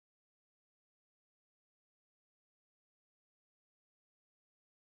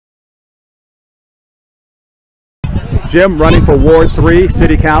Jim, running for Ward 3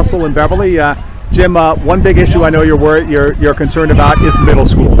 City Council in Beverly. Jim, one big issue I know you're concerned about is middle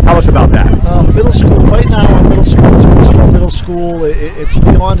school. Tell us about that. Middle school, right now our middle school is Bristol Middle School. It's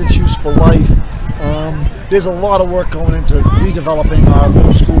beyond its useful life. There's a lot of work going into redeveloping our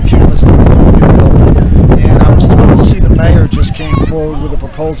middle school campus. And I was thrilled to see the mayor just came forward with a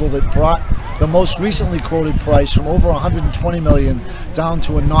proposal that brought the most recently quoted price from over 120 million down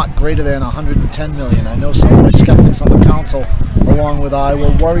to a not greater than 110 million. I know some of my skeptics on the council, along with I,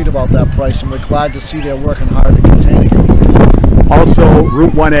 were worried about that price, and we're glad to see they're working hard at containing it. Also,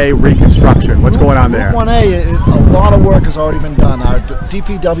 Route 1A reconstruction. What's going on there? Route 1A, a lot of work has already been done. Our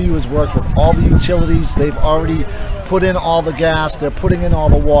DPW has worked with all the utilities. They've already put in all the gas. They're putting in all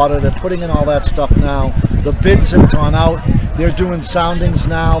the water. They're putting in all that stuff now. The bids have gone out. They're doing soundings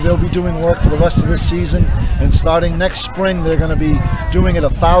now. They'll be doing work for the rest of this season. And starting next spring, they're going to be doing it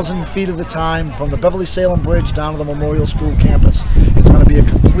 1,000 feet at a time from the Beverly-Salem Bridge down to the Memorial School campus. It's going to be a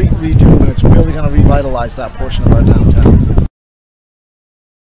complete redo, and it's really going to revitalize that portion of our downtown.